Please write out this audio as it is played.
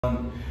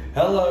Hello.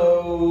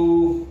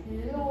 Hello.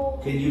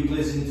 Can you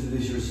please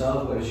introduce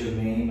yourself? What is your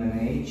name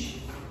and age?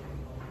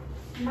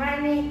 My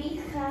name is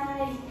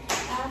Khai.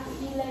 I'm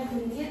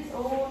 11 years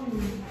old.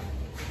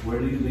 Where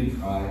do you live,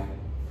 Khai?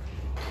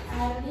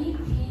 I live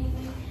in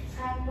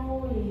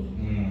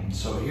Hanoi.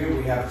 So here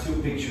we have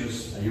two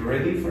pictures. Are you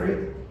ready for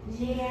it?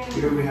 Yeah.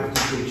 Here we have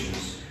two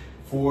pictures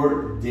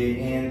for the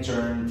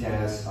intern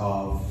test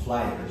of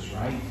flyers,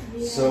 right?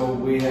 Yeah. So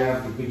we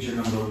have the picture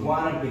number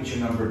 1 and picture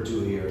number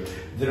 2 here.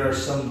 There are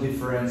some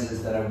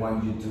differences that I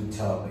want you to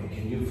tell me.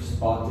 Can you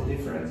spot the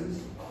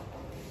differences?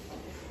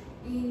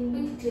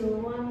 In picture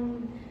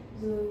 1,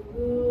 the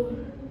girl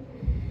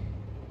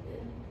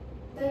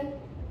that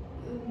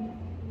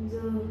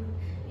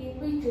in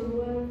picture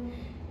 1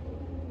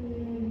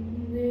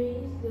 there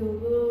is the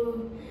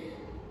girl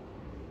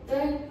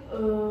that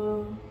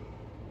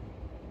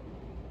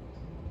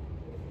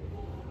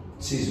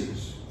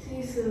Scissors.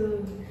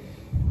 scissors,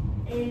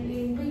 and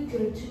in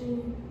picture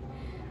 2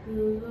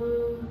 the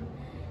girl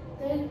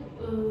that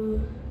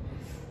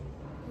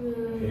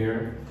Hair.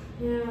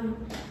 yeah,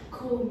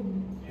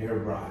 comb,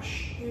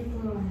 Hairbrush.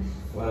 hairbrush.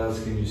 What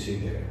else can you see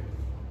there?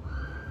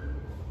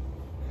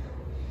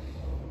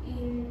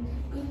 In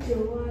picture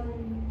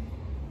 1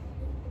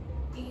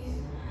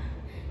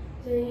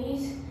 there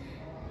is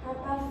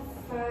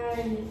 5:05,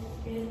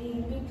 and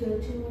in picture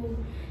 2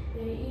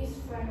 there is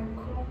 5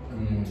 o'clock.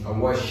 And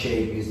what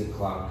shape is the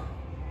clock?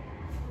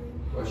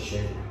 What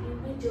shape? In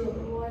picture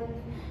 1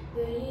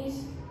 there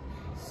is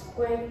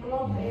square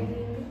clock, and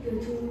in picture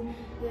 2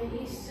 there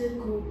is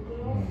circle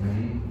clock.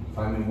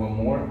 Find me one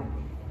more.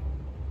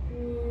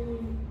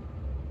 In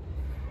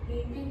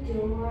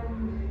picture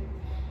 1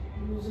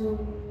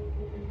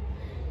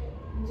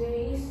 there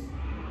is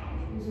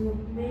the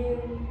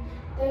man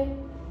that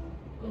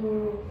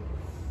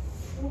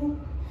food.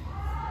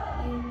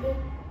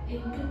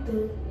 In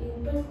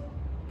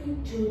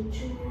picture 2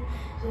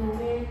 the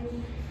man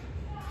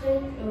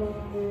take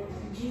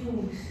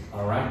juice.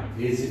 Alright,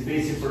 easy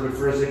peasy for the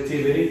first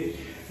activity.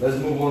 Let's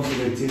move on to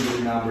the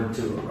activity number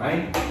 2,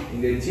 right?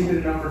 In the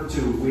activity number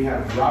 2, we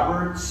have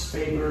Robert's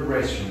favorite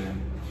restaurant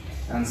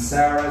and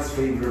Sarah's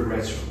favorite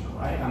restaurant,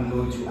 right? I'm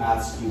going to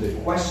ask you the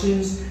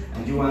questions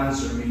and you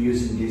answer me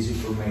using this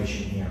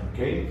information here,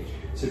 okay?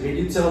 So can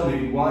you tell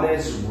me what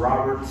is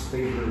Robert's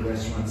favorite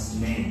restaurant's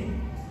name?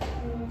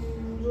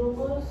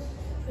 Robert's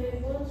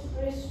favorite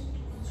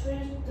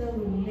restaurant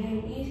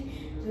name is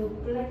the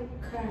Black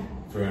Cat.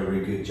 Very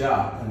good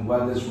job. And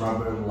what does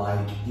Robert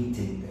like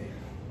eating there?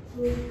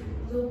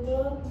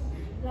 Robert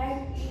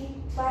like eat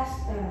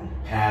pasta.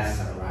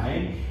 Pasta,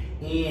 right?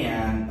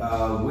 And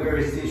where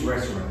is this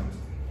restaurant?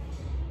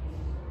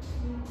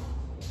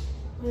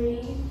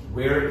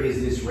 Where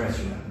is this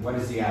restaurant? What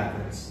is the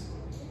address?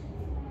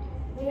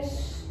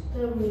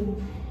 Restaurant.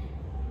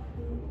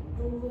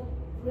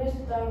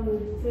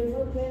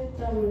 Favorite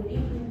restaurant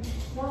in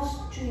North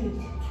Street.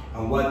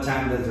 And what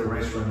time does the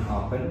restaurant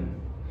open?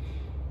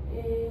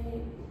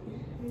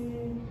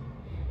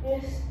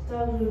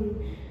 Restaurant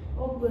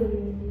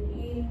open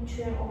in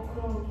 12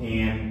 o'clock.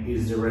 And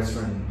is the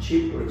restaurant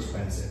cheap or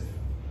expensive?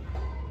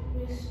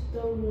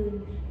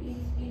 Restaurant is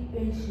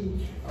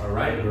expensive.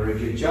 Alright, very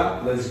good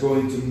job. Let's go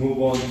into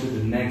move on to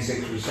the next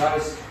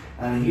exercise.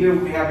 And here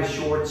we have a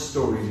short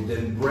story.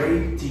 The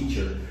brave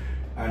teacher.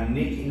 And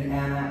Nick and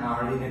Anna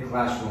are in a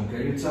classroom.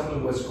 Can you tell me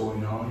what's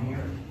going on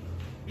here?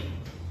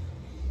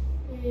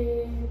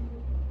 In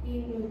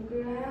the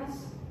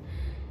class,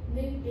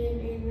 Nick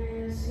and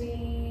Anna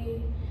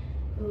see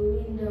a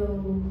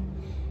window,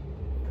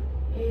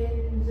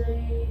 and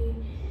they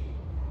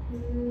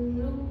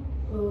look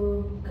a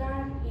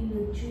cat in a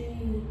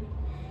tree.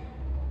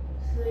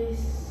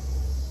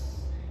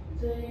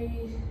 They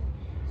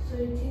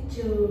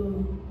teacher,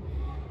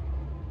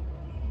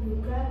 the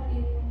cat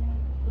in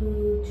a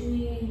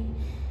tree.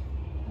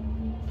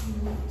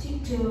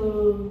 Teacher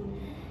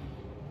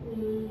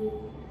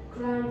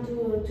climb to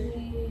a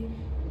tree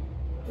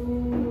to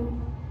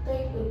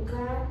take a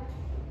cat,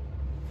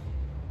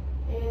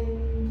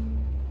 and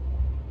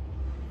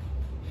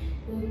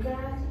the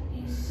cat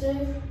is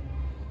safe.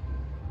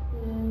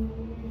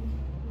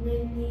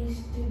 Many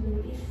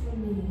students is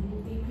funny,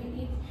 people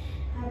is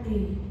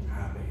happy.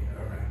 Happy,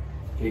 alright.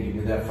 Okay, give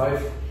me that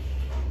 5. You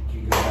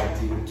can go back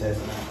to your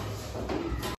test now.